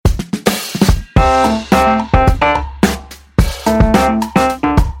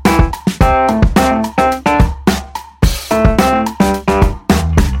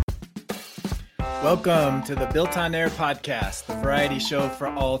Welcome to the Built on Air podcast, the variety show for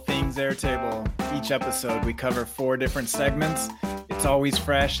all things Airtable. Each episode, we cover 4 different segments. It's always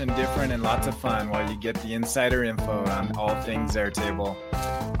fresh and different and lots of fun while you get the insider info on all things Airtable.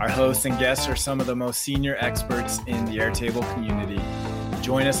 Our hosts and guests are some of the most senior experts in the Airtable community.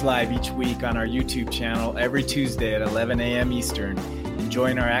 Join us live each week on our YouTube channel every Tuesday at 11 a.m. Eastern and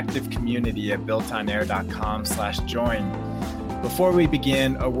join our active community at builtonair.com/join. Before we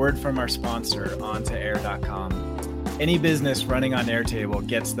begin, a word from our sponsor, OnToAir.com. Any business running on Airtable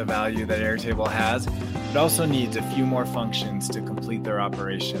gets the value that Airtable has, but also needs a few more functions to complete their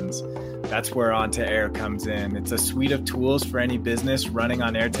operations. That's where OnToAir comes in. It's a suite of tools for any business running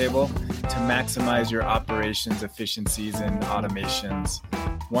on Airtable to maximize your operations efficiencies and automations.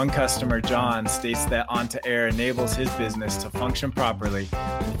 One customer, John, states that OnToAir enables his business to function properly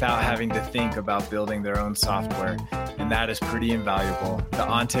without having to think about building their own software, and that is pretty invaluable. The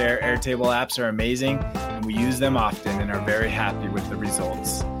OnToAir Airtable apps are amazing, and we use them often and are very happy with the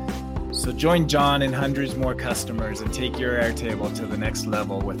results. So join John and hundreds more customers and take your Airtable to the next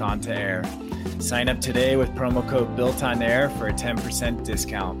level with OnToAir. Sign up today with promo code BuiltOnAir for a 10%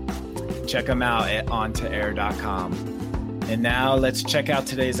 discount. Check them out at OnToAir.com. And now let's check out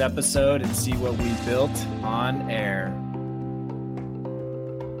today's episode and see what we built on air.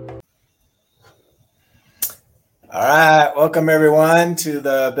 All right. Welcome, everyone, to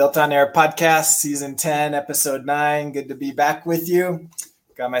the Built on Air podcast, season 10, episode 9. Good to be back with you.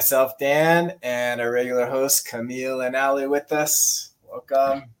 Got myself, Dan, and our regular host, Camille and Ali, with us.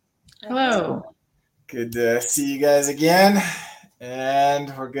 Welcome. Hello. Good to see you guys again.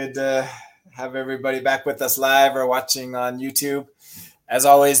 And we're good to have everybody back with us live or watching on YouTube. As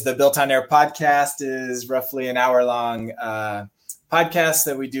always, the Built on Air podcast is roughly an hour-long podcast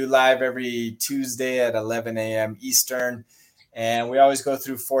that we do live every Tuesday at 11 a.m. Eastern. And we always go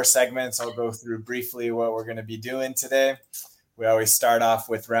through 4 segments. I'll go through briefly what we're going to be doing today. We always start off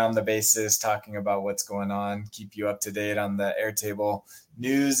with Round the Bases, talking about what's going on, keep you up to date on the Airtable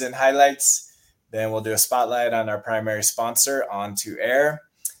news and highlights. Then we'll do a spotlight on our primary sponsor, OnToAir.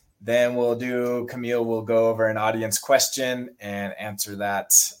 Then Camille will go over an audience question and answer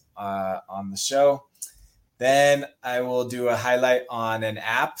that on the show. Then I will do a highlight on an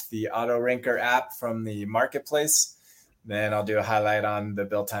app, the AutoRanker app from the marketplace. Then I'll do a highlight on the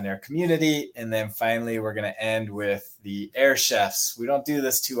Built on Air community. And then finally, we're going to end with the Air Chefs. We don't do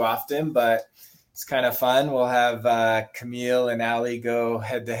this too often, but it's kind of fun. We'll have Camille and Ali go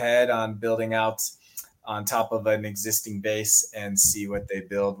head to head on building out on top of an existing base and see what they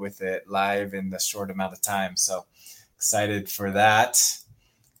build with it live in the short amount of time. So excited for that.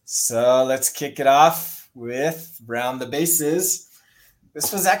 So let's kick it off with Round the Bases.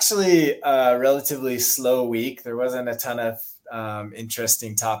 This was actually a relatively slow week. There wasn't a ton of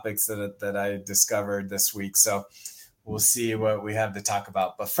interesting topics that I discovered this week. So we'll see what we have to talk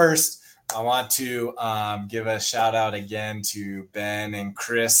about. But first, I want to give a shout out again to Ben and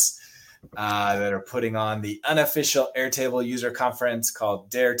Chris that are putting on the unofficial Airtable user conference called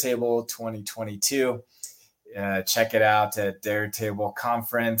Daretable 2022. Check it out at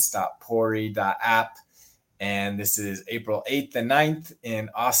daretableconference.pori.app. And this is April 8th and 9th in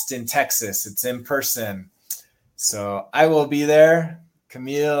Austin, Texas. It's in person. So I will be there.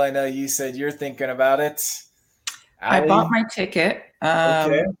 Camille, I know you said you're thinking about it. Ali? I bought my ticket.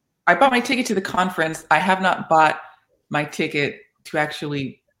 Okay. I bought my ticket to the conference. I have not bought my ticket to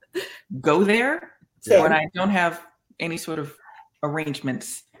actually go there. So when I don't have any sort of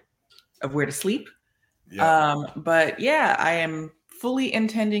arrangements of where to sleep. Yeah. But yeah, I am fully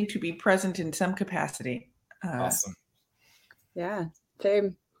intending to be present in some capacity. Awesome. Yeah,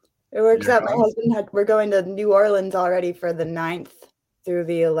 same. It works out. My husband we're going to New Orleans already for the 9th through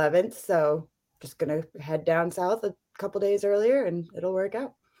the 11th. So just going to head down south a couple days earlier and it'll work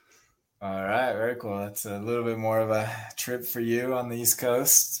out. All right. Very cool. That's a little bit more of a trip for you on the East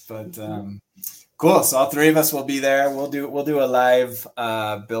Coast, but cool. So all 3 of us will be there. We'll do a live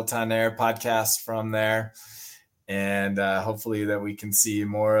Built on Air podcast from there. And hopefully that we can see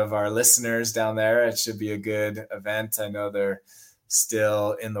more of our listeners down there. It should be a good event. I know they're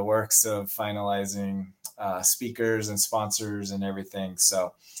still in the works of finalizing speakers and sponsors and everything.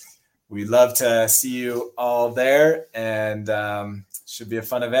 So we'd love to see you all there, and should be a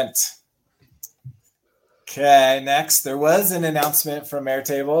fun event. Okay, next, there was an announcement from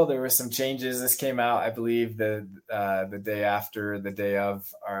Airtable. There were some changes. This came out, I believe, the day after the day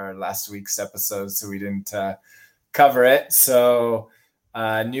of our last week's episode, so we didn't cover it. So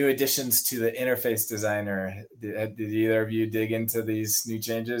new additions to the interface designer. Did either of you dig into these new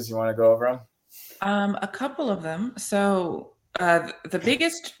changes? You want to go over them? A couple of them. So The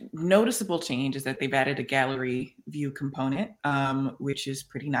biggest noticeable change is that they've added a gallery view component, which is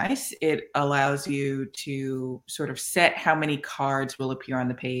pretty nice. It allows you to sort of set how many cards will appear on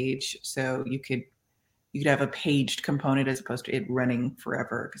the page. So you could have a paged component as opposed to it running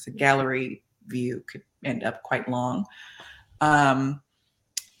forever, because a gallery view could end up quite long.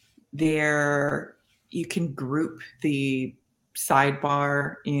 There, you can group the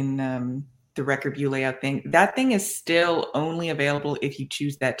sidebar in the record view layout thing. That thing is still only available if you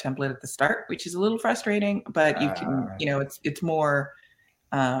choose that template at the start, which is a little frustrating, but you can, it's more,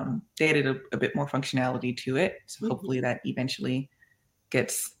 they added a bit more functionality to it. So hopefully that eventually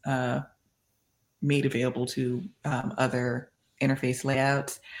gets made available to other interface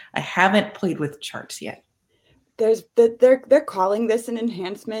layouts. I haven't played with charts yet. They're calling this an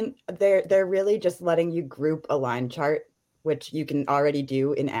enhancement. They're really just letting you group a line chart, which you can already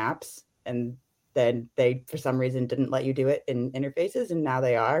do in apps. And then they, for some reason, didn't let you do it in interfaces, and now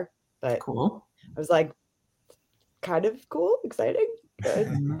they are. But cool. I was like, kind of cool, exciting. I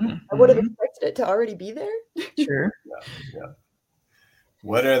would have expected it to already be there. Sure. Yeah.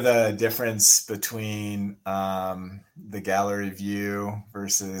 What are the difference between the gallery view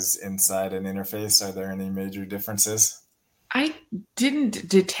versus inside an interface? Are there any major differences? I didn't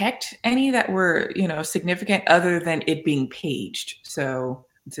detect any that were, significant, other than it being paged. So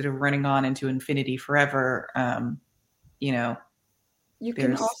instead of running on into infinity forever, you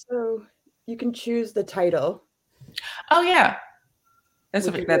can choose the title. Oh yeah, that's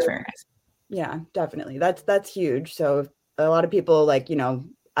very nice. Yeah, definitely. That's huge. So a lot of people, like,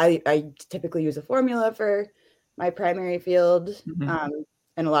 I typically use a formula for my primary field, and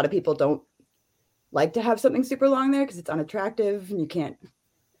a lot of people don't like to have something super long there because it's unattractive, and you can't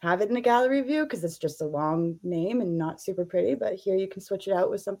have it in a gallery view because it's just a long name and not super pretty. But here you can switch it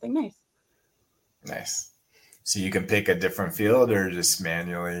out with something nice. Nice. So you can pick a different field or just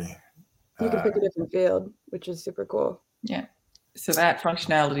manually? You can pick a different field, which is super cool. Yeah. So that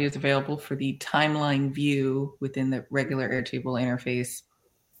functionality is available for the timeline view within the regular Airtable interface,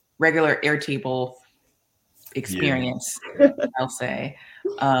 regular Airtable experience, I'll say.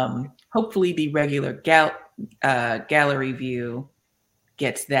 Hopefully the regular gallery view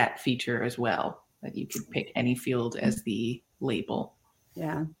gets that feature as well, that you could pick any field as the label.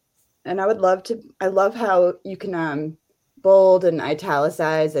 Yeah. And I love how you can bold and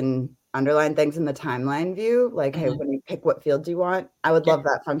italicize and underline things in the timeline view. Like, hey, when you pick what fields you want, I would love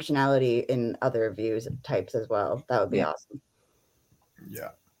that functionality in other views types as well. That would be awesome. Yeah.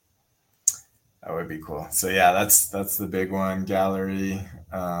 That would be cool. So yeah, that's the big one, gallery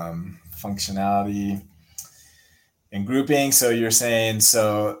functionality and grouping. So you're saying,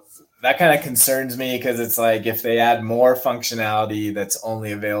 so that kind of concerns me, because it's like, if they add more functionality that's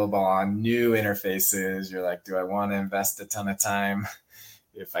only available on new interfaces, you're like, do I want to invest a ton of time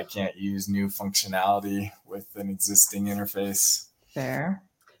if I can't use new functionality with an existing interface? Fair.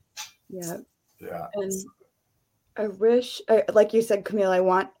 Yeah. Yeah. And I wish, like you said, Camille, I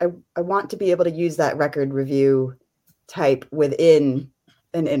want to be able to use that record review type within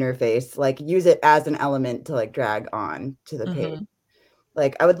an interface, like use it as an element to like drag on to the page.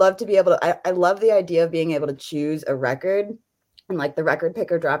 Like, I would love to be able to, I love the idea of being able to choose a record, and like the record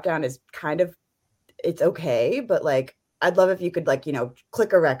picker dropdown is kind of, it's okay, but like, I'd love if you could, like,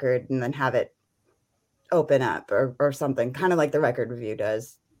 click a record and then have it open up or something, kind of like the record review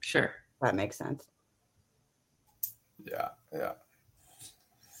does. Sure. That makes sense. Yeah.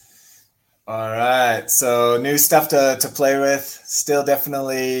 All right. So new stuff to play with. Still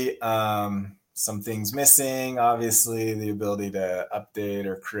definitely some things missing. Obviously, the ability to update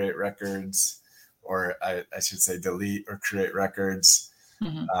or create records, or I should say delete or create records.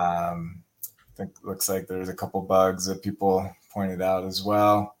 I think looks like there's a couple bugs that people pointed out as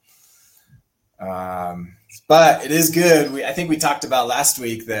well. But it is good. I think we talked about last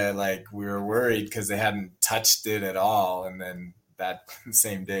week that, like, we were worried because they hadn't touched it at all. And then that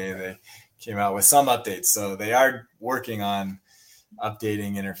same day they came out with some updates. So they are working on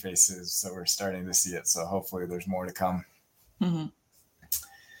updating interfaces. So we're starting to see it. So hopefully there's more to come.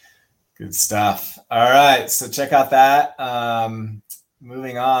 Good stuff. All right. So check out that.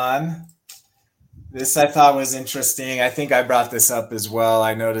 Moving on. This I thought was interesting. I think I brought this up as well.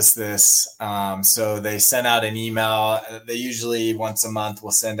 I noticed this. So they sent out an email. They usually once a month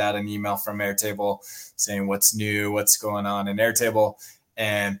will send out an email from Airtable saying what's new, what's going on in Airtable.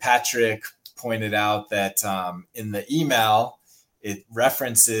 And Patrick pointed out that in the email, it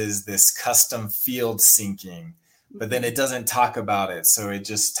references this custom field syncing, but then it doesn't talk about it. So it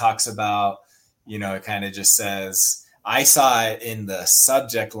just talks about, it kind of just says, I saw it in the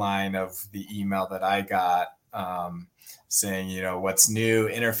subject line of the email that I got. saying, you know, what's new,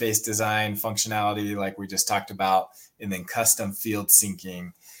 interface design, functionality, like we just talked about, and then custom field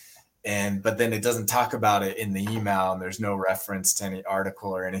syncing. But then it doesn't talk about it in the email, and there's no reference to any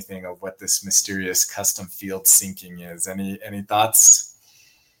article or anything of what this mysterious custom field syncing is. Any thoughts?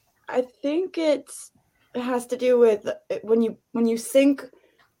 I think it has to do with when you sync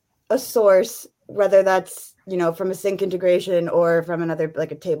a source, whether that's, you know, from a sync integration or from another,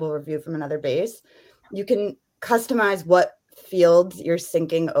 like a table review from another base, you can customize what fields you're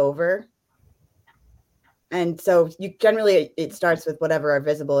syncing over. And so you generally, it starts with whatever are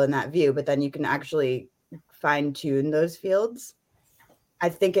visible in that view, but then you can actually fine tune those fields. I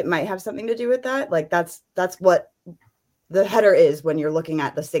think it might have something to do with that. Like that's what the header is when you're looking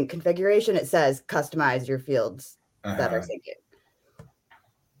at the sync configuration. It says customize your fields that are syncing.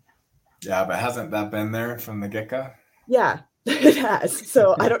 Yeah, but hasn't that been there from the get-go? Yeah, it has.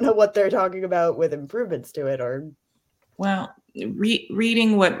 So I don't know what they're talking about with improvements to it, or. Well,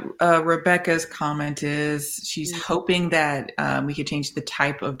 reading what Rebecca's comment is, she's hoping that we could change the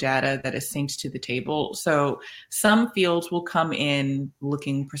type of data that is synced to the table. So some fields will come in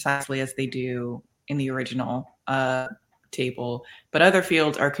looking precisely as they do in the original table, but other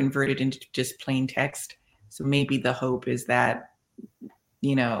fields are converted into just plain text. So maybe the hope is that,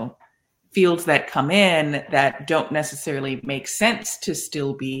 you know, fields that come in that don't necessarily make sense to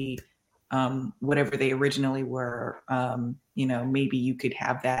still be whatever they originally were, you know, maybe you could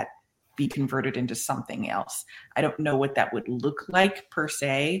have that be converted into something else. I don't know what that would look like per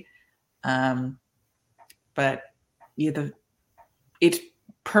se, but it's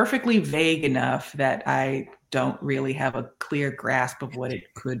perfectly vague enough that I don't really have a clear grasp of what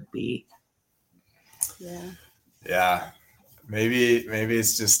it could be. Yeah. Maybe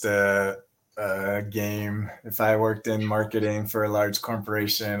it's just a game. If I worked in marketing for a large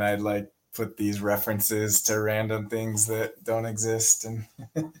corporation, I'd like put these references to random things that don't exist and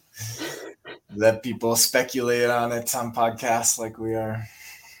let people speculate on it on podcasts like we are.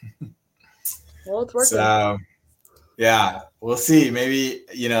 Well, it's working. So yeah, we'll see. Maybe,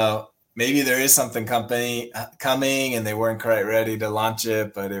 you know, maybe there is something coming and they weren't quite ready to launch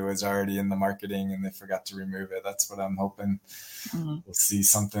it, but it was already in the marketing and they forgot to remove it. That's what I'm hoping. We'll see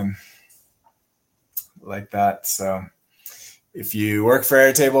something like that. So if you work for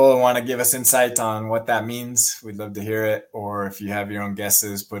Airtable and want to give us insight on what that means, we'd love to hear it. Or if you have your own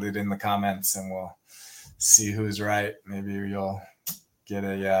guesses, put it in the comments and we'll see who's right. Maybe you'll get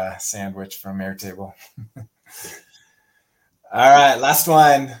a sandwich from Airtable. All right, last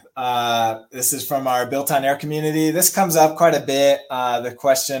one. This is from our Built on Air community. This comes up quite a bit. The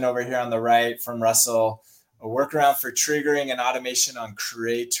question over here on the right from Russell, a workaround for triggering an automation on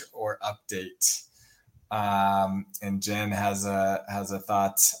create or update. And Jen has a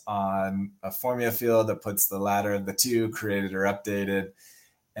thought on a formula field that puts the latter of the two, created or updated,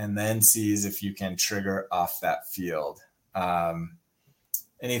 and then sees if you can trigger off that field.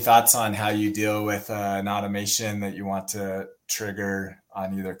 Any thoughts on how you deal with an automation that you want to trigger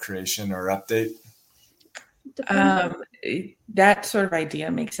on either creation or update? That sort of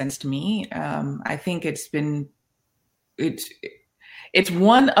idea makes sense to me. I think it's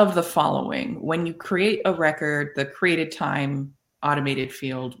one of the following. When you create a record, the created time automated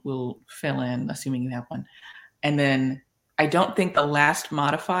field will fill in, assuming you have one. And then I don't think the last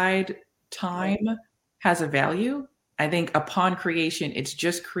modified time has a value. I think upon creation, it's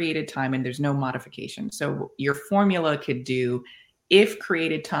just created time and there's no modification. So your formula could do if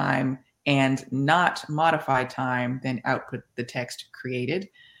created time and not modified time, then output the text created.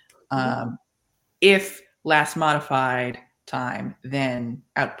 If last modified time, then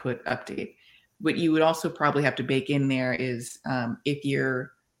output update. What you would also probably have to bake in there is if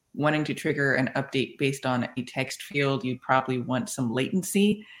you're wanting to trigger an update based on a text field, you'd probably want some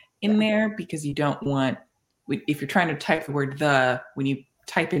latency in there because you don't want, if you're trying to type the word when you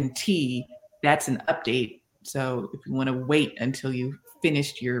type in T, that's an update. So if you want to wait until you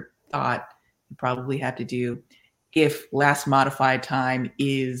finished your thought, you probably have to do if last modified time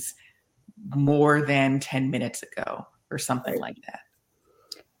is more than 10 minutes ago or something like that.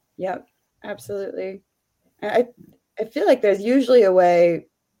 Yep, absolutely. I feel like there's usually a way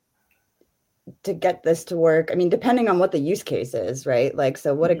to get this to work. I mean, depending on what the use case is, right? Like,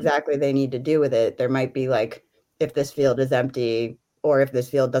 so what exactly they need to do with it. There might be like, if this field is empty or if this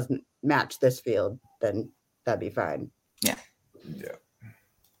field doesn't match this field, then that'd be fine. Yeah.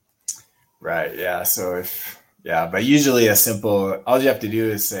 Right. Yeah. So but usually all you have to do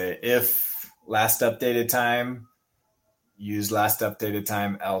is say, if last updated time, use last updated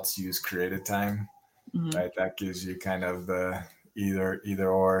time, else use created time. Right. That gives you kind of the either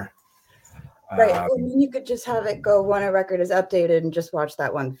or. Right. I mean, you could just have it go when a record is updated and just watch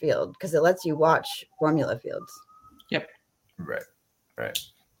that one field because it lets you watch formula fields. Yep. Right.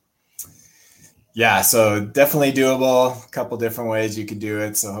 Yeah, so definitely doable. A couple different ways you could do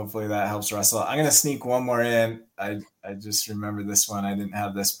it. So hopefully that helps Russell. I'm going to sneak one more in. I just remembered this one. I didn't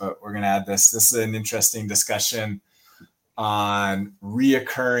have this, but we're going to add this. This is an interesting discussion on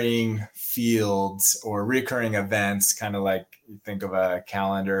reoccurring fields or reoccurring events, kind of like you think of a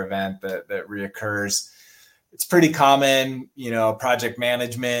calendar event that reoccurs. It's pretty common, project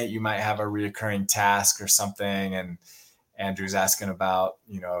management. You might have a reoccurring task or something. And Andrew's asking about,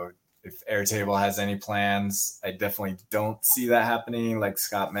 if Airtable has any plans. I definitely don't see that happening. Like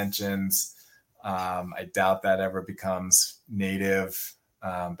Scott mentions, I doubt that ever becomes native,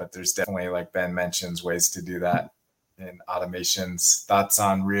 but there's definitely, like Ben mentions, ways to do that in automations. Thoughts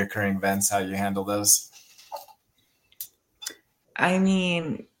on reoccurring events, how you handle those? I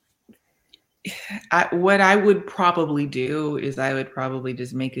mean, what I would probably do is I would probably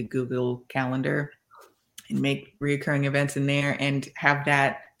just make a Google Calendar and make reoccurring events in there and have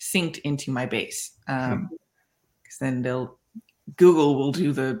that synced into my base. Because then Google will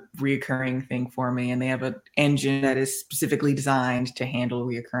do the reoccurring thing for me, and they have an engine that is specifically designed to handle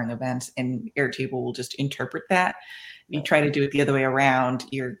reoccurring events, and Airtable will just interpret that. If you try to do it the other way around,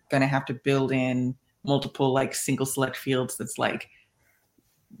 you're going to have to build in multiple like single select fields that's like,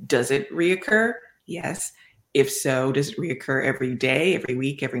 does it reoccur? Yes. If so, does it reoccur every day, every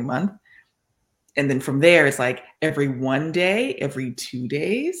week, every month? And then from there, it's like every 1 day, every 2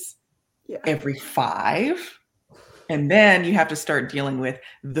 days, every 5. And then you have to start dealing with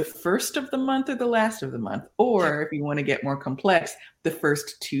the first of the month or the last of the month. Or if you want to get more complex, the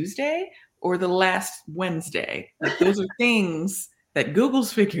first Tuesday or the last Wednesday. Like, those are things that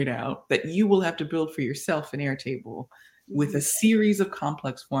Google's figured out that you will have to build for yourself in Airtable with a series of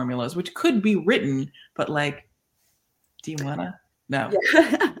complex formulas, which could be written, but like, do you wanna? No.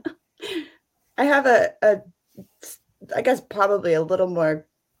 Yeah. I have I guess probably a little more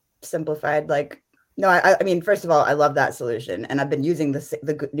simplified, like, no, I mean, first of all, I love that solution. And I've been using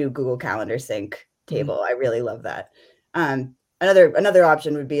the new Google Calendar sync table. I really love that. Another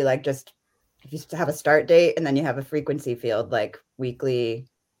option would be like, just if you have a start date and then you have a frequency field, like weekly,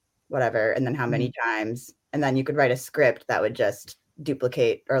 whatever, and then how many times, and then you could write a script that would just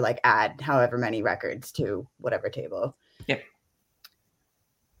duplicate or like add however many records to whatever table. Yep.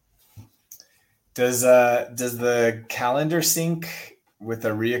 Does the calendar sync with a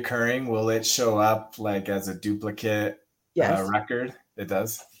reoccurring, will it show up like as a duplicate record? It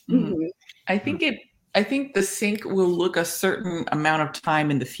does. Mm-hmm. I think the sync will look a certain amount of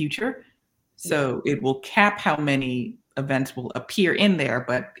time in the future. So it will cap how many events will appear in there,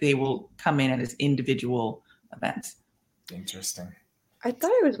 but they will come in as individual events. Interesting. I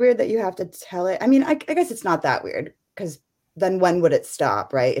thought it was weird that you have to tell it. I mean, I guess it's not that weird, because then when would it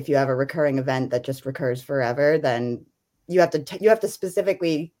stop, right? If you have a recurring event that just recurs forever, then you have to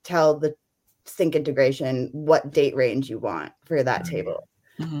specifically tell the sync integration what date range you want for that table.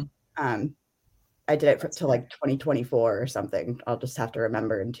 Mm-hmm. I did it till like 2024 or something. I'll just have to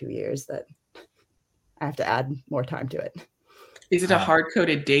remember in 2 years that I have to add more time to it. Is it a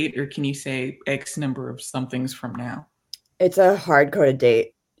hard-coded date, or can you say X number of somethings from now? It's a hard-coded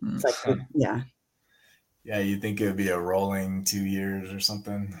date. It's like, yeah. Yeah, you think it would be a rolling 2 years or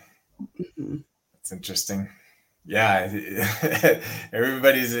something. Mm-hmm. That's interesting. Yeah,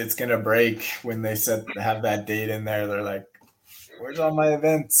 it's gonna break when they have that date in there. They're like, "Where's all my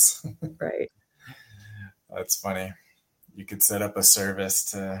events?" Right. That's funny. You could set up a service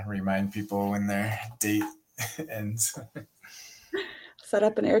to remind people when their date ends. Set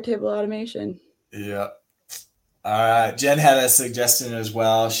up an Airtable automation. Yeah. Jen had a suggestion as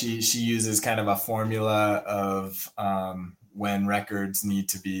well. She uses kind of a formula of when records need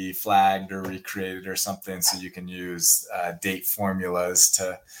to be flagged or recreated or something. So you can use date formulas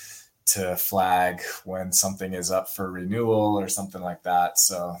to flag when something is up for renewal or something like that.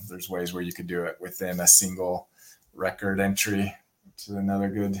 So there's ways where you could do it within a single record entry, which is another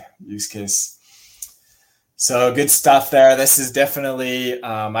good use case. So good stuff there. This is definitely,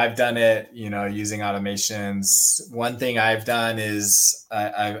 I've done it, using automations. One thing I've done is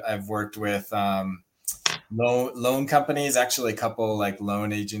I've worked with loan companies, actually a couple like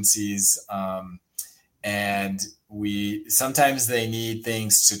loan agencies. And sometimes they need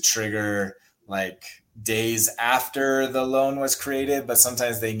things to trigger like days after the loan was created, but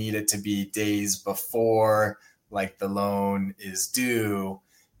sometimes they need it to be days before like the loan is due.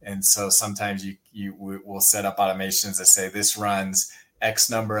 And so sometimes you will set up automations that say this runs X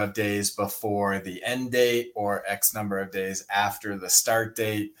number of days before the end date or X number of days after the start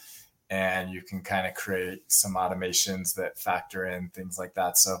date. and you can kind of create some automations that factor in things like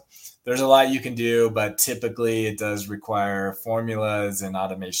that. So there's a lot you can do, but typically it does require formulas and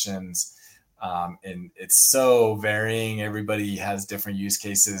automations. And it's so varying. Everybody has different use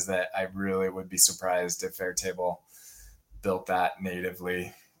cases that I really would be surprised if Airtable built that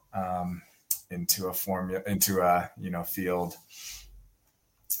natively into a formula, into a field.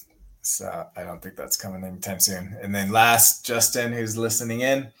 So I don't think that's coming anytime soon. And then last, Justin, who's listening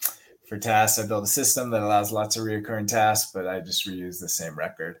in. For tasks, I built a system that allows lots of recurring tasks, but I just reuse the same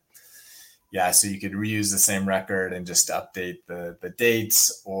record. Yeah, so you could reuse the same record and just update the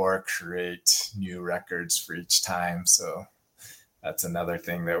dates or create new records for each time. So that's another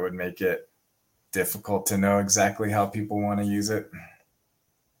thing that would make it difficult to know exactly how people want to use it.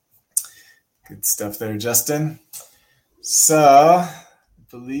 Good stuff there, Justin. So I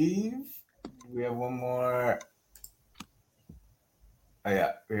believe we have one more. Oh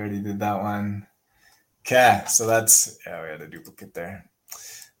yeah, we already did that one. Okay, so that's, we had a duplicate there.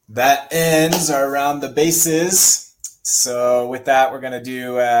 That ends our round the bases. So with that, we're going to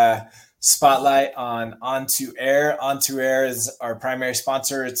do a spotlight on On2Air. On2Air is our primary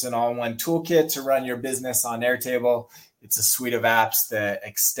sponsor. It's an all-in-one toolkit to run your business on Airtable. It's a suite of apps that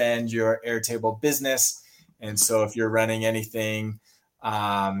extend your Airtable business. And so if you're running anything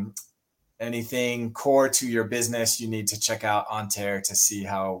core to your business, you need to check out On2Air to see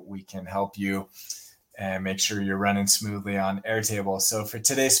how we can help you and make sure you're running smoothly on Airtable. So for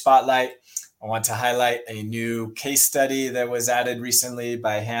today's spotlight, I want to highlight a new case study that was added recently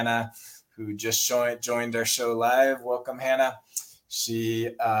by Hannah, who just joined our show live. Welcome, Hannah. She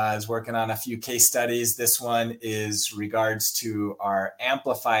is working on a few case studies. This one is regards to our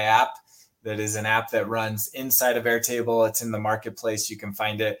Amplify app. That is an app that runs inside of Airtable. It's in the marketplace. You can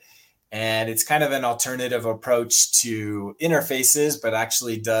find it. And it's kind of an alternative approach to interfaces, but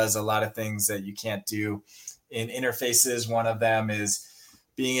actually does a lot of things that you can't do in interfaces. One of them is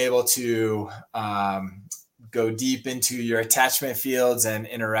being able to go deep into your attachment fields and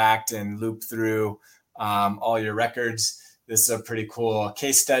interact and loop through all your records. This is a pretty cool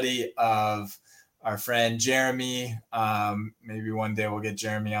case study of our friend Jeremy. Maybe one day we'll get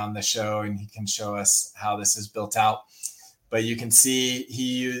Jeremy on the show and he can show us how this is built out. But you can see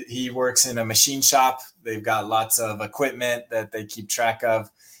he works in a machine shop. They've got lots of equipment that they keep track of.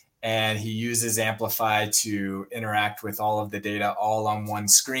 And he uses Amplify to interact with all of the data all on one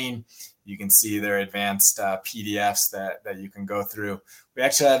screen. You can see their advanced PDFs that you can go through. We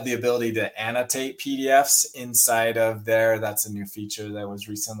actually have the ability to annotate PDFs inside of there. That's a new feature that was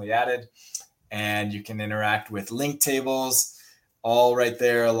recently added. And you can interact with link tables all right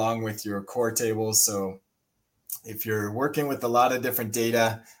there along with your core tables. So if you're working with a lot of different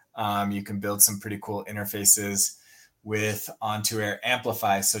data, you can build some pretty cool interfaces with On2Air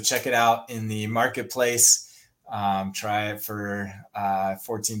Amplify. So check it out in the marketplace. Try it for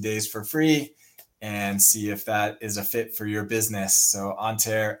 14 days for free and see if that is a fit for your business. So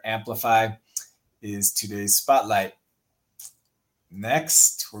On2Air Amplify is today's spotlight.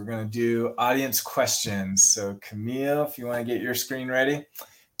 Next, we're going to do audience questions. So Camille, if you want to get your screen ready,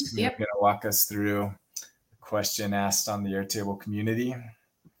 you're going to walk us through question asked on the Airtable community.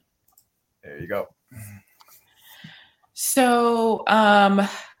 There you go. So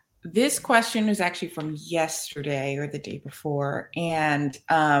this question is actually from yesterday or the day before. And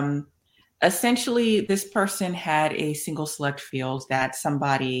essentially this person had a single select field that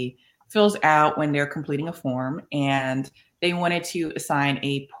somebody fills out when they're completing a form, and they wanted to assign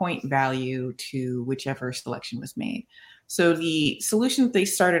a point value to whichever selection was made. So the solution that they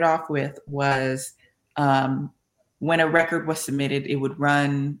started off with was when a record was submitted, it would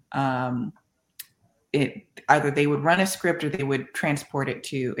run either they would run a script or they would transport it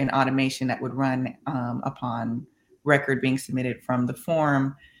to an automation that would run upon record being submitted from the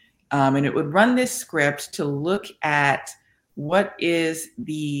form. And it would run this script to look at what is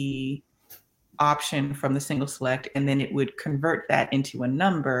the option from the single select, and then it would convert that into a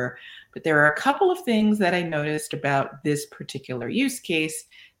number. But there are a couple of things that I noticed about this particular use case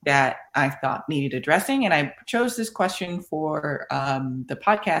that I thought needed addressing. And I chose this question for the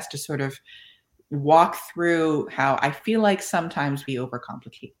podcast to sort of walk through how I feel like sometimes we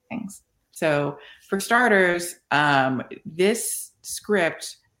overcomplicate things. So for starters, this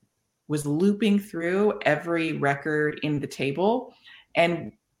script was looping through every record in the table.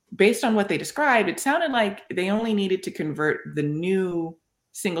 And based on what they described, it sounded like they only needed to convert the new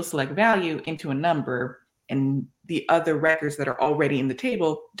single select value into a number, and the other records that are already in the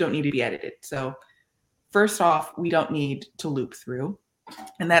table don't need to be edited. So first off, we don't need to loop through.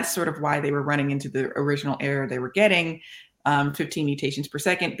 And that's sort of why they were running into the original error they were getting, 15 mutations per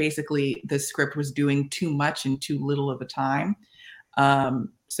second. Basically, the script was doing too much in too little of a time.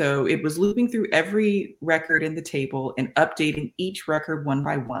 So it was looping through every record in the table and updating each record one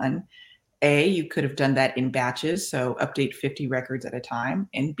by one. A, you could have done that in batches, so update 50 records at a time.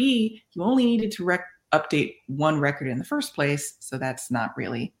 And B, you only needed to update one record in the first place, so that's not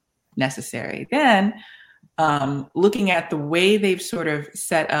really necessary. Then, looking at the way they've sort of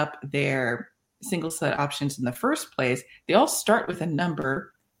set up their single select options in the first place, they all start with a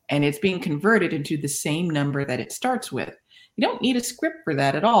number, and it's being converted into the same number that it starts with. You don't need a script for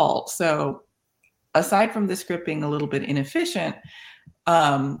that at all. So aside from the script being a little bit inefficient,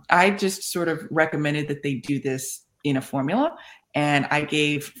 I just sort of recommended that they do this in a formula, and I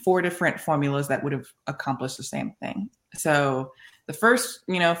gave 4 different formulas that would have accomplished the same thing. So the first,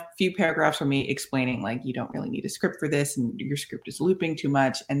 few paragraphs were me explaining, like, you don't really need a script for this, and your script is looping too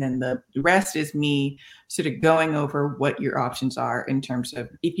much. And then the rest is me sort of going over what your options are in terms of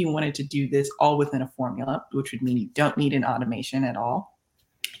if you wanted to do this all within a formula, which would mean you don't need an automation at all.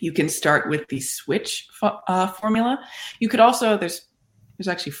 You can start with the switch formula. You could also, there's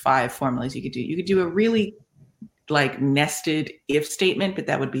actually 5 formulas you could do. You could do a really nested if statement, but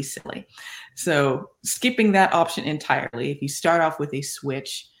that would be silly. So skipping that option entirely, if you start off with a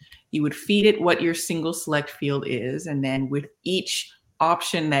switch, you would feed it what your single select field is. And then with each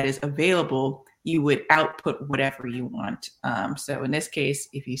option that is available, you would output whatever you want. So in this case,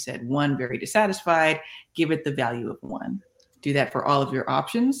 if you said 1, very dissatisfied, give it the value of 1. Do that for all of your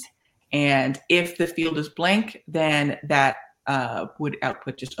options. And if the field is blank, then that would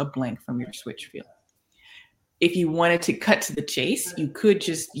output just a blank from your switch field. If you wanted to cut to the chase, you could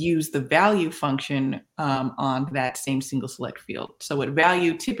just use the value function on that same single select field. So what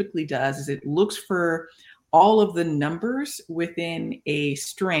value typically does is it looks for all of the numbers within a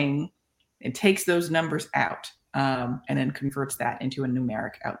string and takes those numbers out and then converts that into a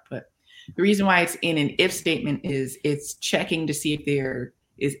numeric output. The reason why it's in an if statement is it's checking to see if there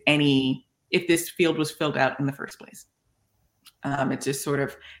is if this field was filled out in the first place. It's just sort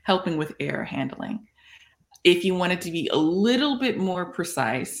of helping with error handling. If you wanted to be a little bit more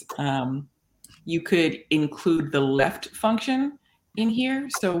precise, you could include the left function in here.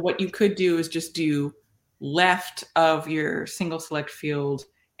 So what you could do is just do left of your single select field.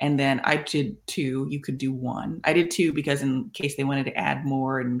 And then I did 2, you could do 1. I did 2 because in case they wanted to add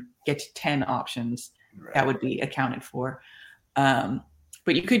more and get to 10 options, right, that would be accounted for.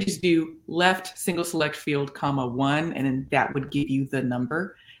 But you could just do left single select field, 1, and then that would give you the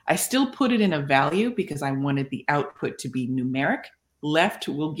number. I still put it in a value because I wanted the output to be numeric. Left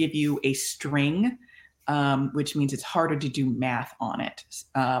will give you a string, which means it's harder to do math on it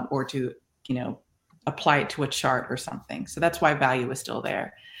or to, apply it to a chart or something. So that's why value is still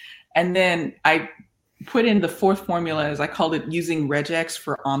there. And then I put in the 4th formula, as I called it, using regex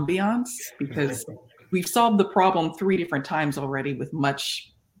for ambiance, because we've solved the problem 3 different times already with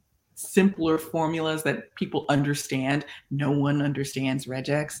much simpler formulas that people understand. No one understands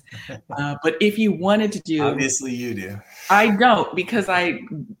regex. But if you wanted to do... Obviously you do. I don't, because I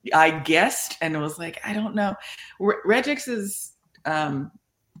guessed and was like, I don't know. Regex is...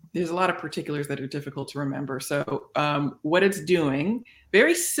 there's a lot of particulars that are difficult to remember. So what it's doing,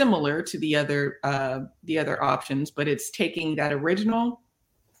 very similar to the other options, but it's taking that original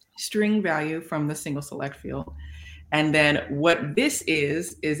string value from the single select field. And then what this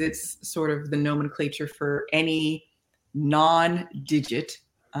is it's sort of the nomenclature for any non-digit.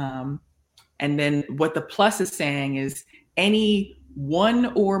 And then what the plus is saying is any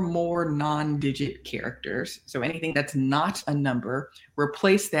 1 or more non-digit characters. So anything that's not a number,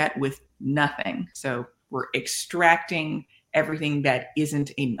 replace that with nothing. So we're extracting everything that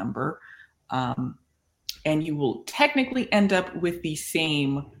isn't a number. And you will technically end up with the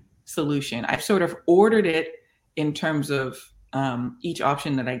same solution. I've sort of ordered it in terms of each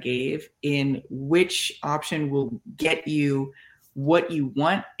option that I gave, in which option will get you what you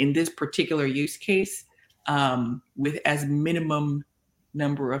want in this particular use case, with as minimum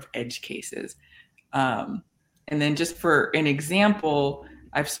number of edge cases. And then just for an example,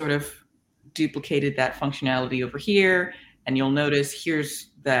 I've sort of duplicated that functionality over here. And you'll notice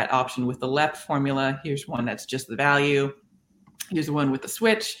here's that option with the left formula. Here's one that's just the value. Here's one with the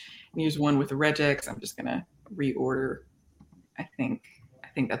switch. And here's one with the regex. I'm just going to reorder. I think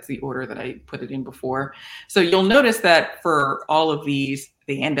that's the order that I put it in before. So you'll notice that for all of these,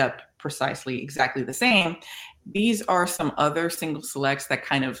 they end up precisely exactly the same. These are some other single selects that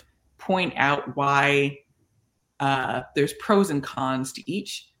kind of point out why there's pros and cons to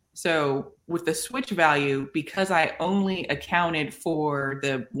each. So with the switch value, because I only accounted for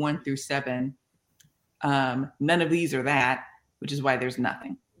the 1 through 7, None of these are that, which is why there's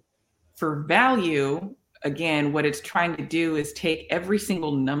nothing. For value, again, what it's trying to do is take every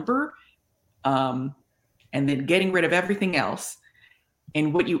single number and then getting rid of everything else.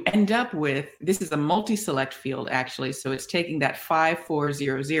 And what you end up with, this is a multi-select field, actually. So it's taking that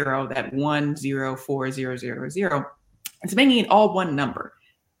 5400, that 104000. It's making it all one number.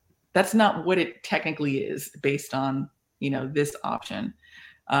 That's not what it technically is based on, this option.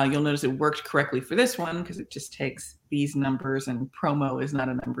 You'll notice it worked correctly for this one because it just takes these numbers, and promo is not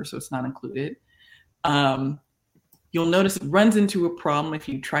a number, so it's not included. You'll notice it runs into a problem if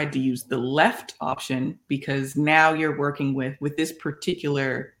you tried to use the left option, because now you're working with this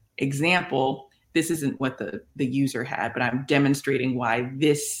particular example. This isn't what the user had, but I'm demonstrating why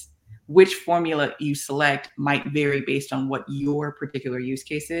which formula you select might vary based on what your particular use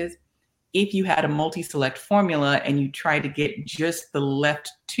case is. If you had a multi-select formula and you try to get just the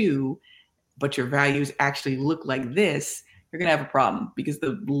left two, but your values actually look like this, you're going to have a problem, because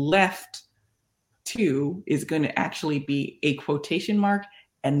the left two is going to actually be a quotation mark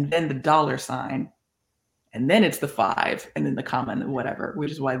and then the $sign, and then it's the 5 and then the comma and whatever,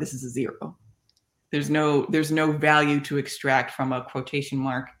 which is why this is a 0. There's no value to extract from a quotation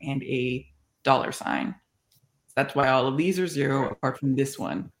mark and a $sign. That's why all of these are 0 apart from this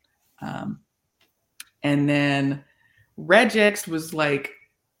one. And then regex was like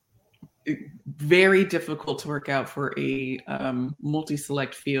very difficult to work out for a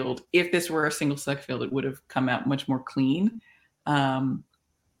multi-select field. If this were a single select field, it would have come out much more clean.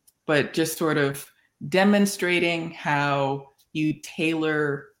 But just sort of demonstrating how you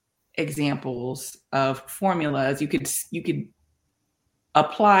tailor examples of formulas. You could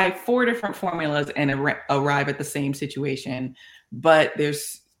apply 4 different formulas and arrive at the same situation, but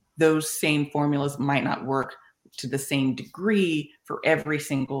those same formulas might not work to the same degree for every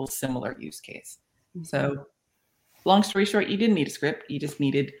single similar use case. So long story short, you didn't need a script. You just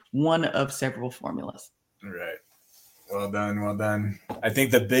needed one of several formulas. Right. Well done. Well done. I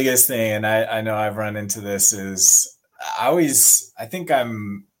think the biggest thing, and I know I've run into this, is I think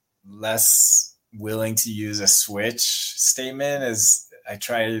I'm less willing to use a switch statement, as I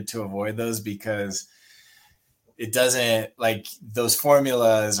try to avoid those, because it doesn't, like, those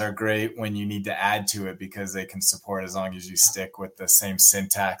formulas are great when you need to add to it because they can support as long as you stick with the same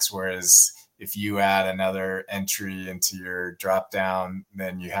syntax. Whereas if you add another entry into your dropdown,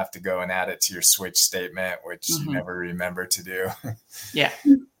 then you have to go and add it to your switch statement, which you never remember to do. Yeah.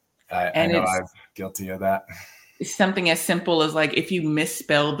 I know I'm guilty of that. It's something as simple as, like, if you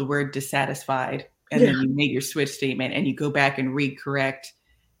misspelled the word dissatisfied and then you make your switch statement and you go back and recorrect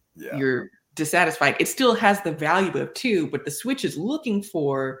your dissatisfied, it still has the value of 2, but the switch is looking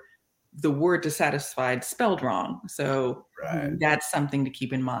for the word dissatisfied spelled wrong. So that's something to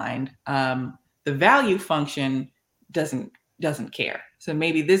keep in mind. The value function doesn't care. So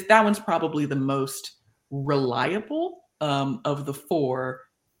maybe that one's probably the most reliable of the 4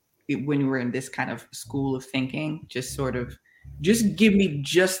 when we're in this kind of school of thinking. Just give me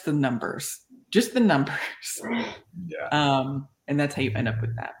just the numbers. And that's how you end up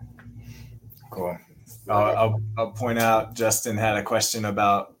with that. Cool. I'll point out, Justin had a question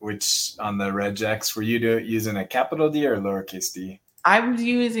about which on the regex, were you using a capital D or a lowercase d? I was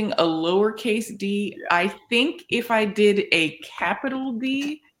using a lowercase d. Yeah. I think if I did a capital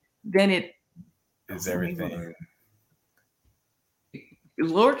D, then it is everything.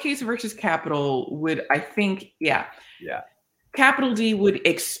 Lowercase versus capital would, I think, capital D would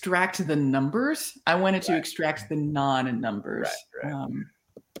extract the numbers. I wanted to extract the non-numbers. Right.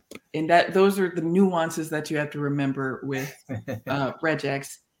 And those are the nuances that you have to remember with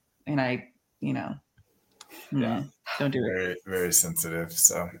regex. And don't do it. Very, very sensitive.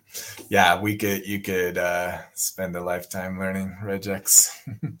 So you could spend a lifetime learning regex.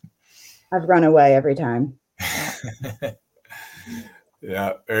 I've run away every time.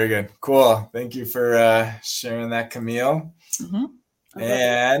 Yeah, very good. Cool. Thank you for sharing that, Camille. Mm-hmm.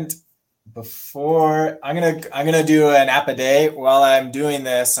 And before I'm gonna do an app a day. While I'm doing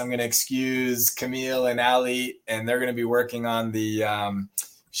this, I'm gonna excuse Camille and Ali, and they're gonna be working on the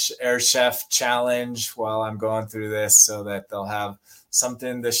Air Chef challenge while I'm going through this, so that they'll have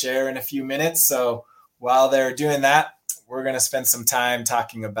something to share in a few minutes. So while they're doing that, we're gonna spend some time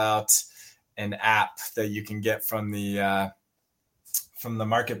talking about an app that you can get from the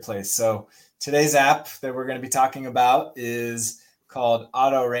marketplace. So today's app that we're going to be talking about is called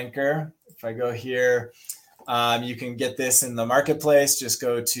Auto Ranker. If I go here, you can get this in the marketplace. Just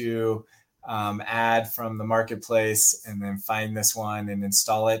go to add from the marketplace and then find this one and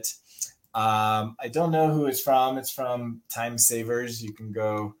install it. I don't know who it's from. It's from Time Savers. You can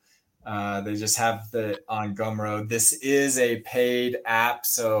go They just have it on Gumroad. This is a paid app,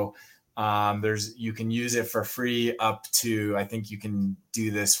 so you can use it for free up to, I think you can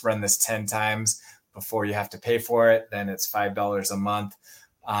run this 10 times before you have to pay for it. Then it's $5 a month.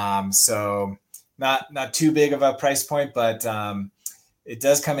 So not too big of a price point, but it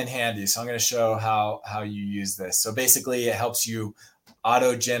does come in handy. So I'm going to show how you use this. So basically it helps you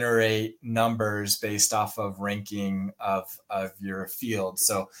auto generate numbers based off of ranking of your field.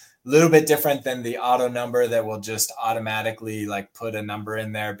 So a little bit different than the auto number that will just automatically like put a number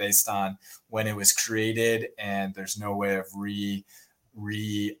in there based on when it was created. And there's no way of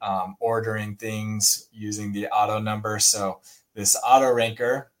ordering things using the auto number. So this auto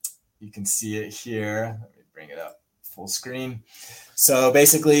ranker, you can see it here. Let me bring it up full screen. So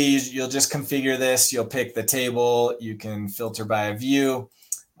basically you'll just configure this. You'll pick the table. You can filter by a view.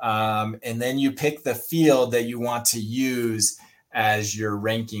 And then you pick the field that you want to use as your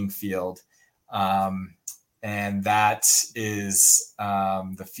ranking field. And that is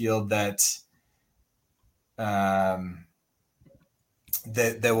the field that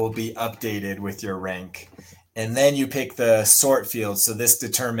will be updated with your rank. And then you pick the sort field. So this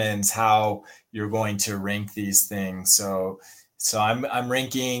determines how you're going to rank these things. So I'm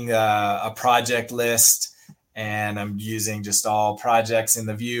ranking a project list, and I'm using just all projects in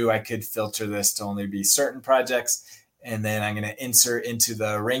the view. I could filter this to only be certain projects. And then I'm going to insert into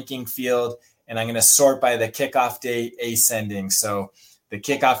the ranking field, and I'm going to sort by the kickoff date ascending. So the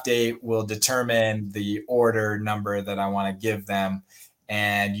kickoff date will determine the order number that I want to give them.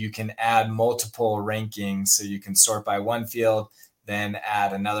 And you can add multiple rankings. So you can sort by one field, then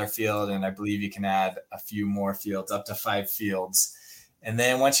add another field. And I believe you can add a few more fields, up to 5 fields. And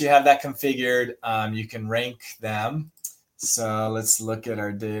then once you have that configured, you can rank them. So let's look at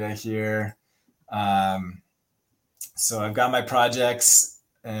our data here. So I've got my projects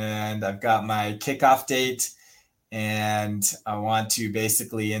and I've got my kickoff date, and I want to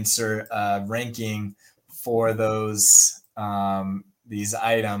basically insert a ranking for these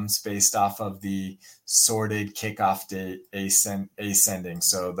items based off of the sorted kickoff date ascending.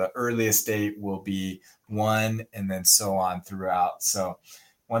 So the earliest date will be 1, and then so on throughout. So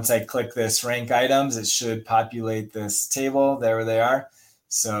once I click this rank items, it should populate this table. There they are.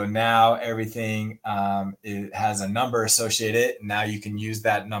 So now everything, it has a number associated. Now you can use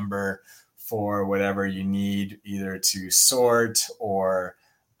that number for whatever you need, either to sort or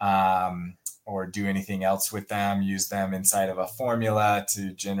do anything else with them, use them inside of a formula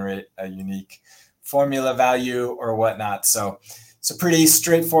to generate a unique formula value or whatnot. So it's a pretty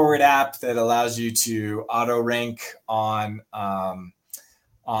straightforward app that allows you to auto rank on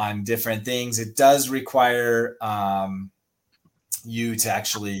different things. It does require you to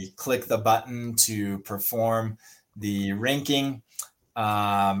actually click the button to perform the ranking.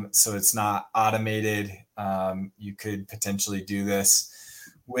 So it's not automated. You could potentially do this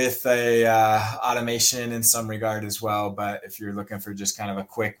with a automation in some regard as well. But if you're looking for just kind of a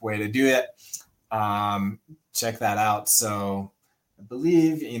quick way to do it, check that out. So I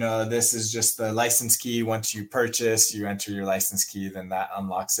believe, this is just the license key. Once you purchase, you enter your license key, then that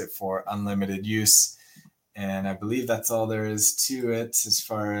unlocks it for unlimited use. And I believe that's all there is to it as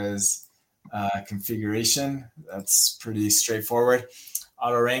far as configuration. That's pretty straightforward.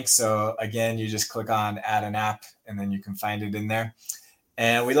 Auto rank. So again, you just click on add an app, and then you can find it in there.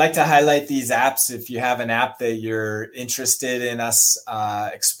 And we like to highlight these apps. If you have an app that you're interested in us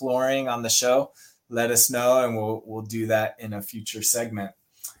exploring on the show, let us know, and we'll do that in a future segment.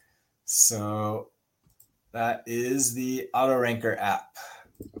 So that is the Auto Ranker app.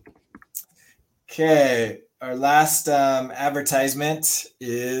 Okay, our last advertisement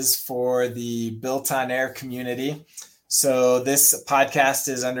is for the Built on Air community. So this podcast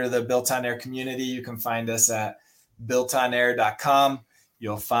is under the Built on Air community. You can find us at builtonair.com.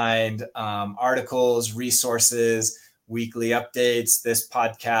 You'll find articles, resources, weekly updates, this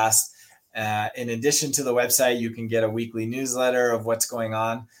podcast. In addition to the website, you can get a weekly newsletter of what's going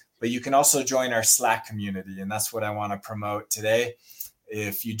on, but you can also join our Slack community, and that's what I want to promote today.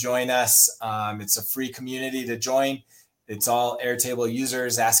 If you join us, it's a free community to join. It's all Airtable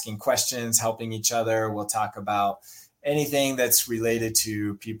users asking questions, helping each other. We'll talk about anything that's related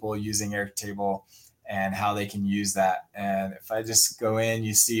to people using Airtable and how they can use that. And if I just go in,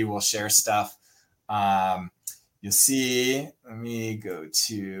 you see we'll share stuff. You'll see, let me go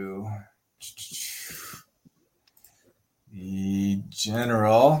to the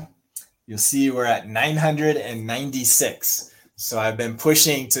general. You'll see we're at 996. So I've been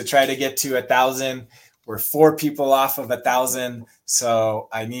pushing to try to get to 1,000. We're 4 people off of 1,000. So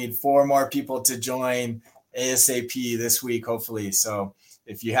I need 4 more people to join ASAP this week, hopefully. So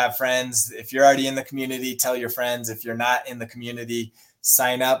If you have friends, if you're already in the community, tell your friends. If you're not in the community,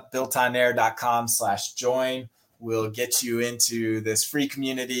 sign up, builtonair.com/join. We'll get you into this free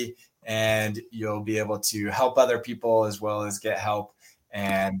community, and you'll be able to help other people as well as get help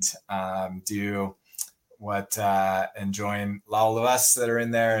and do what and join all of us that are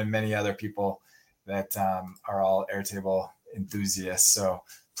in there and many other people that are all Airtable enthusiasts. So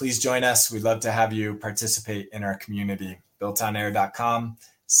please join us. We'd love to have you participate in our community.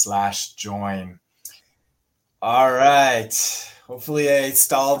 builtonair.com/join. All right. Hopefully I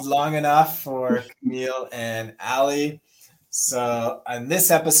stalled long enough for Camille and Ali. So on this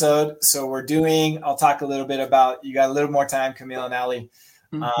episode, I'll talk a little bit about, you got a little more time, Camille and Ali.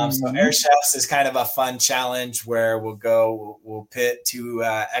 So Air Chefs is kind of a fun challenge where we'll pit two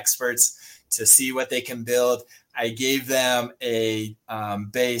experts to see what they can build. I gave them a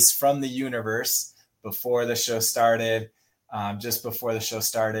base from the universe before the show started, just before the show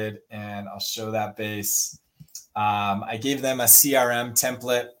started, and I'll show that base. I gave them a CRM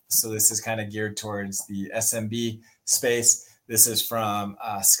template. So this is kind of geared towards the SMB space. This is from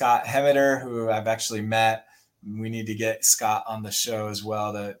Scott Hemmeter, who I've actually met. We need to get Scott on the show as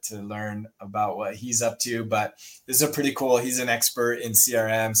well to learn about what he's up to. But this is pretty cool. He's an expert in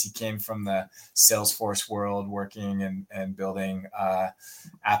CRMs. He came from the Salesforce world, working and building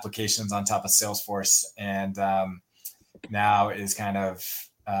applications on top of Salesforce. And now is kind of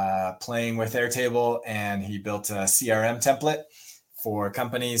playing with Airtable, and he built a CRM template for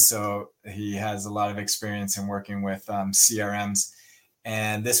companies. So he has a lot of experience in working with CRMs.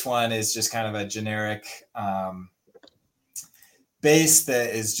 And this one is just kind of a generic base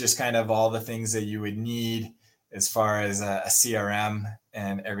that is just kind of all the things that you would need as far as a CRM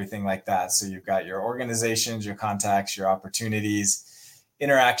and everything like that. So you've got your organizations, your contacts, your opportunities,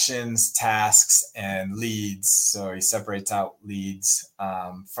 interactions, tasks, and leads. So he separates out leads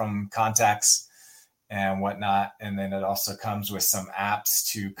from contacts and whatnot. And then it also comes with some apps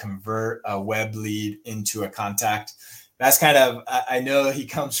to convert a web lead into a contact. That's kind of, I know he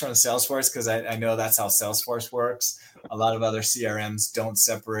comes from Salesforce because I know that's how Salesforce works. A lot of other CRMs don't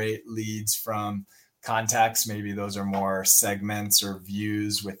separate leads from contacts. Maybe those are more segments or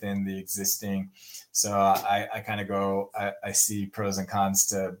views within the existing. So I kind of I see pros and cons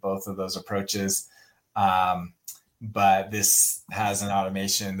to both of those approaches. But this has an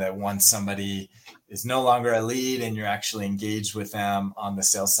automation that once somebody is no longer a lead and you're actually engaged with them on the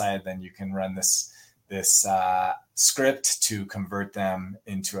sales side, then you can run this script to convert them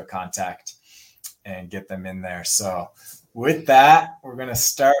into a contact and get them in there. So with that, we're going to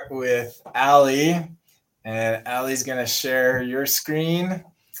start with Ali, and Ali's going to share your screen,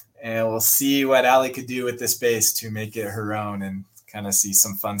 and we'll see what Ali could do with this base to make it her own and kind of see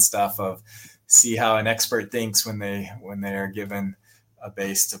some fun stuff see how an expert thinks when they are given a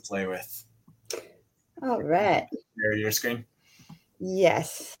base to play with. All right. Share your screen?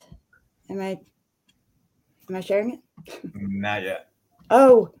 Yes. Am I sharing it? Not yet.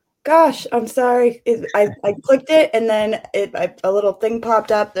 Oh gosh, I'm sorry. I clicked it, and then a little thing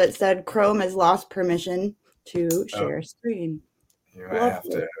popped up that said Chrome has lost permission to share screen. You might have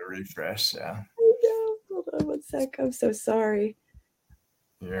to refresh. Yeah. Hold on 1 sec. I'm so sorry.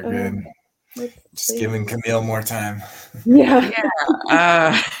 You're good. Just giving Camille more time. Yeah.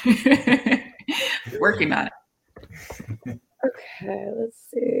 Working on it. Okay, let's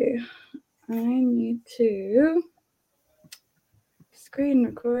see. I need to screen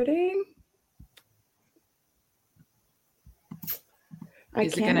recording.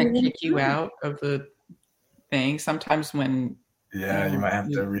 Is it going to kick you out of the thing? Sometimes when... Yeah, you might have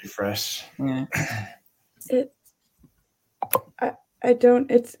to refresh. Yeah. I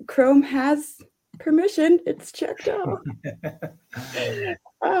don't, Chrome has permission. It's checked out.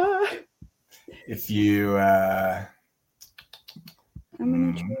 If you... I'm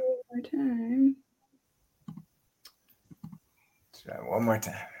going to try one more time. Try one more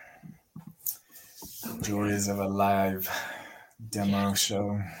time. Joys of a live demo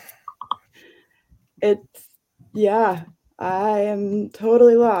show. I am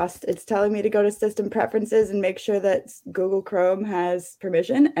totally lost. It's telling me to go to system preferences and make sure that Google Chrome has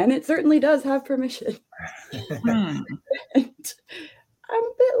permission, and it certainly does have permission. And I'm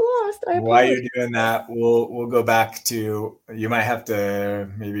a bit lost. While you're doing that, we'll go back to, you might have to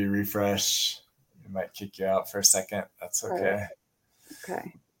maybe refresh. It might kick you out for a second. That's okay.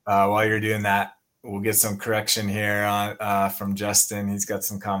 Okay. While you're doing that, we'll get some correction here from Justin. He's got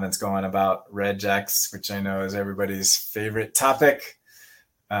some comments going about regex, which I know is everybody's favorite topic.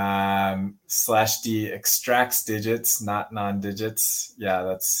 /D extracts digits, not non-digits. Yeah,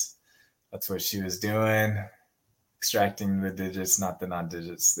 that's what she was doing. extracting the digits, not the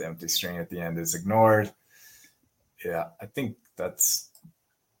non-digits. The empty string at the end is ignored. Yeah, I think that's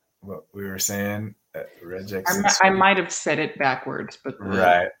what we were saying. Regex. I might have said it backwards, but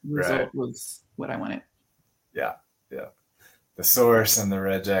the result was what I wanted. Yeah. The source and the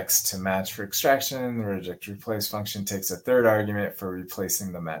regex to match for extraction. The regex replace function takes a third argument for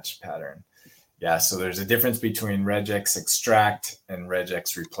replacing the matched pattern. Yeah, so there's a difference between regex extract and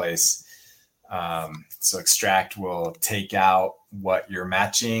regex replace. So extract will take out what you're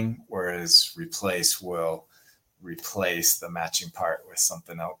matching, whereas replace will replace the matching part with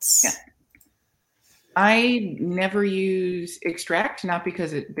something else. Yeah. I never use extract, not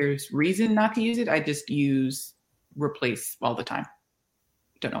because there's reason not to use it. I just use replace all the time.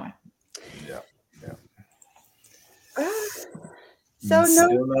 Don't know why. Yeah. So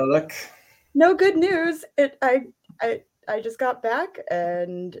no good news. I just got back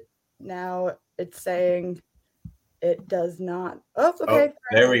and now it's saying it does not. Oh, okay. Oh,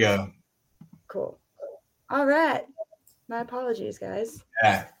 there we go. Cool. All right. My apologies, guys.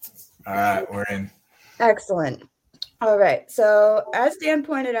 Yeah. All right, we're in. Excellent. All right. So as Dan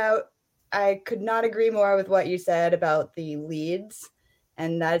pointed out, I could not agree more with what you said about the leads.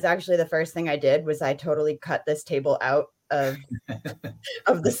 And that is actually the first thing I did was I totally cut this table out of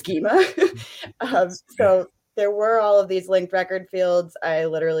the schema. So there were all of these linked record fields. I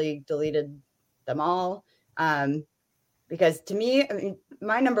literally deleted them all. Because to me, I mean,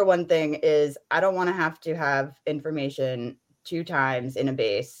 my number one thing is I don't want to have information 2 times in a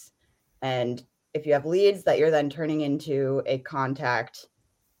base. And if you have leads that you're then turning into a contact,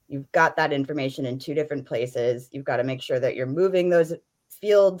 you've got that information in 2 different places. You've got to make sure that you're moving those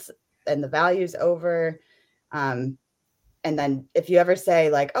fields and the values over. And then if you ever say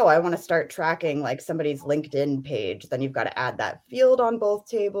like, oh, I want to start tracking like somebody's LinkedIn page, then you've got to add that field on both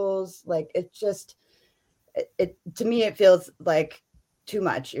tables. Like it's just, it to me, it feels like too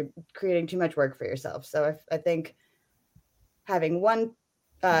much. You're creating too much work for yourself. So I think having one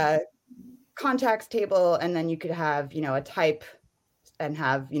contacts table, and then you could have, a type and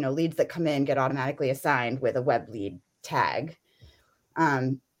have, leads that come in get automatically assigned with a web lead tag.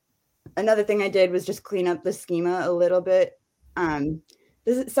 Another thing I did was just clean up the schema a little bit.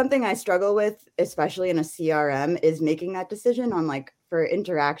 This is something I struggle with, especially in a CRM, is making that decision on like for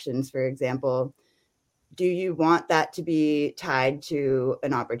interactions, for example. Do you want that to be tied to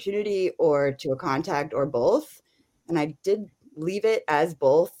an opportunity or to a contact or both? And I did leave it as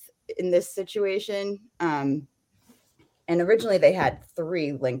both in this situation. And originally they had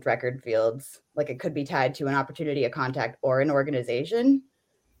 3 linked record fields. Like it could be tied to an opportunity, a contact, or an organization.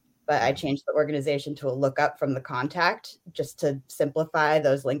 But I changed the organization to a lookup from the contact just to simplify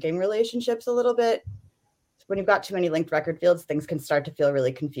those linking relationships a little bit. When you've got too many linked record fields, things can start to feel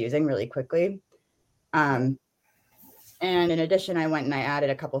really confusing really quickly. And in addition, I went and I added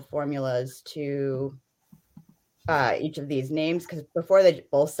a couple formulas to each of these names because before they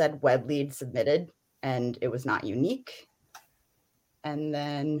both said web lead submitted and it was not unique. And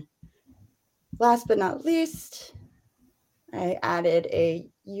then last but not least, I added a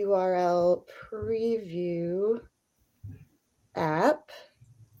URL preview app,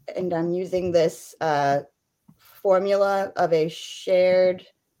 and I'm using this formula of a shared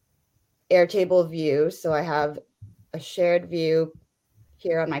Airtable view. So I have a shared view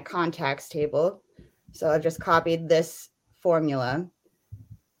here on my contacts table. So I've just copied this formula,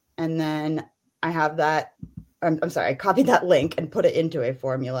 and then I have that, I copied that link and put it into a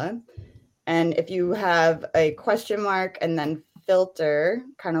formula. And if you have a question mark and then filter,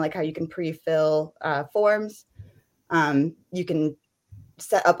 kind of like how you can pre-fill forms, you can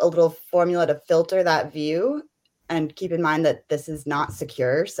set up a little formula to filter that view. And keep in mind that this is not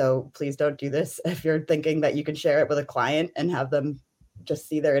secure. So please don't do this if you're thinking that you can share it with a client and have them just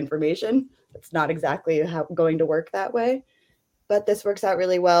see their information. It's not exactly going to work that way. But this works out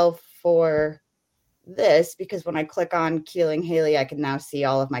really well for this because when I click on Keeling Haley, I can now see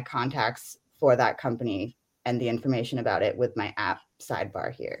all of my contacts for that company and the information about it with my app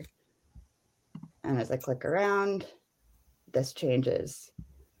sidebar here. And as I click around, this changes.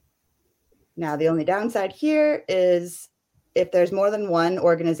 Now, the only downside here is if there's more than one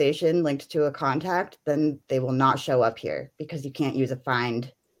organization linked to a contact, then they will not show up here because you can't use a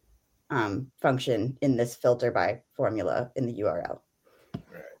find function in this filter by formula in the URL.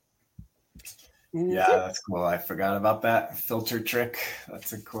 Right. Yeah, that's cool. I forgot about that filter trick.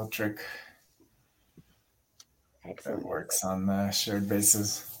 That's a cool trick. Excellent. That works on the shared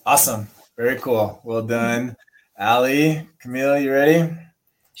bases. Awesome. Very cool. Well done. Allie, Camille, you ready?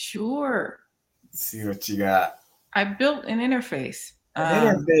 Sure. Let's see what you got. I built an interface.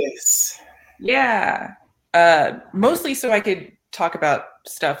 Interface. Yeah. Mostly so I could talk about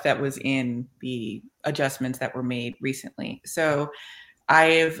stuff that was in the adjustments that were made recently. So I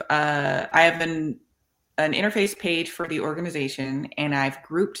have an interface page for the organization, and I've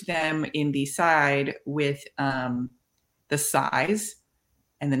grouped them in the side with the size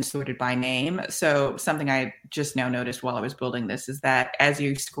and then sorted by name. So something I just now noticed while I was building this is that as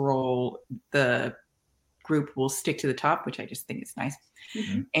you scroll, the group will stick to the top, which I just think is nice.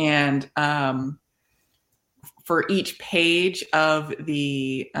 Mm-hmm. And for each page of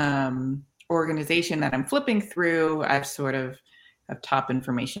the organization that I'm flipping through, I've sort of have top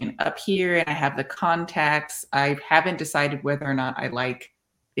information up here, and I have the contacts. I haven't decided whether or not I like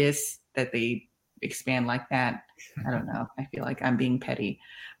this, that they expand like that. I don't know. I feel like I'm being petty,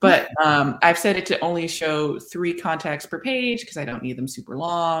 but I've set it to only show 3 contacts per page because I don't need them super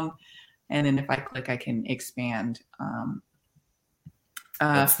long. And then if I click, I can expand.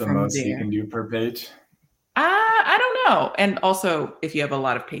 That's the most there. You can do per page? I don't know. And also, if you have a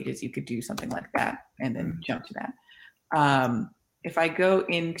lot of pages, you could do something like that and then jump to that. If I go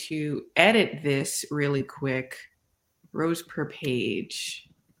into edit this really quick, rows per page,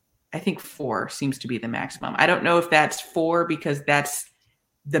 I think 4 seems to be the maximum. I don't know if that's 4 because that's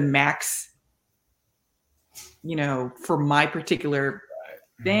the max, for my particular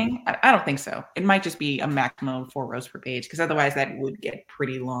thing. I don't think so. It might just be a maximum of 4 rows per page because otherwise that would get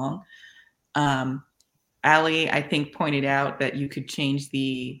pretty long. Allie, I think, pointed out that you could change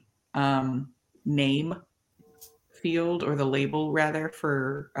the name field, or the label rather,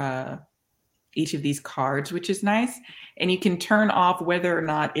 for each of these cards, which is nice. And you can turn off whether or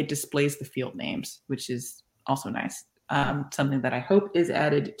not it displays the field names, which is also nice. Something that I hope is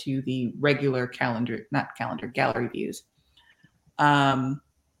added to the regular gallery views.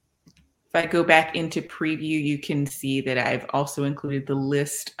 If I go back into preview, you can see that I've also included the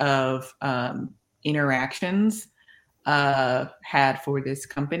list of interactions had for this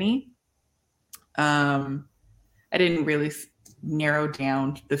company. I didn't really narrow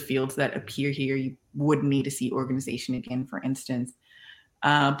down the fields that appear here. You wouldn't need to see organization again, for instance,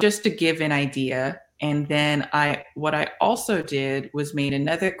 just to give an idea. And then what I also did was made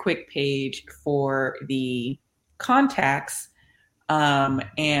another quick page for the contacts.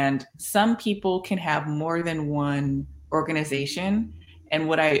 And some people can have more than one organization. And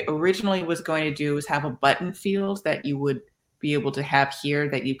what I originally was going to do was have a button field that you would be able to have here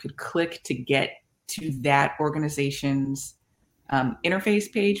that you could click to get to that organization's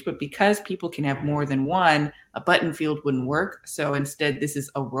interface page. But because people can have more than one, a button field wouldn't work. So instead, this is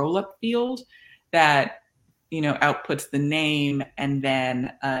a roll-up field that, outputs the name and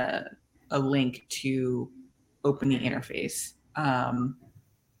then a link to open the interface.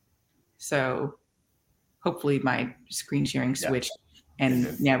 So hopefully my screen sharing switched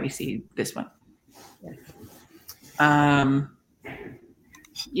and now we see this one.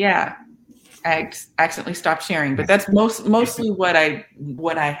 I accidentally stopped sharing, but that's mostly what I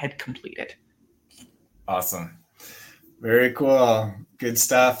had completed. Awesome. Very cool. Good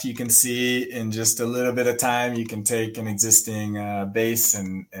stuff. You can see in just a little bit of time, you can take an existing base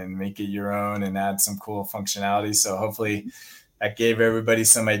and make it your own and add some cool functionality. So hopefully that gave everybody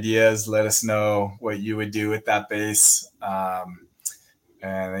some ideas. Let us know what you would do with that base.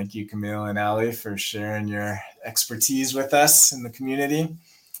 And thank you, Camille and Allie, for sharing your expertise with us in the community.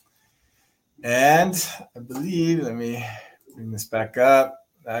 And I believe, let me bring this back up.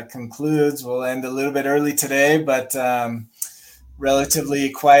 That concludes. We'll end a little bit early today, but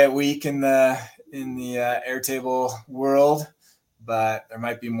relatively quiet week in the Airtable world. But there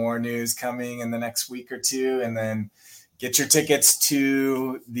might be more news coming in the next week or two. And then get your tickets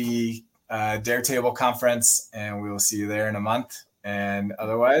to the Daretable conference, and we will see you there in a month. And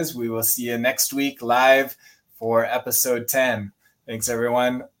otherwise, we will see you next week live for episode 10. Thanks,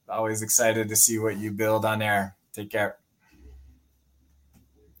 everyone. Always excited to see what you build on air. Take care.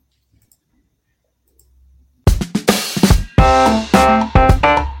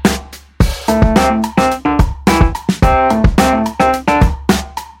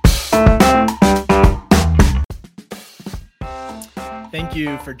 Thank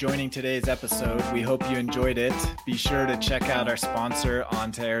you for joining today's episode. We hope you enjoyed it. Be sure to check out our sponsor,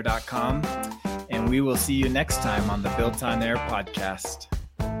 ontoair.com, and we will see you next time on the Built on Air podcast.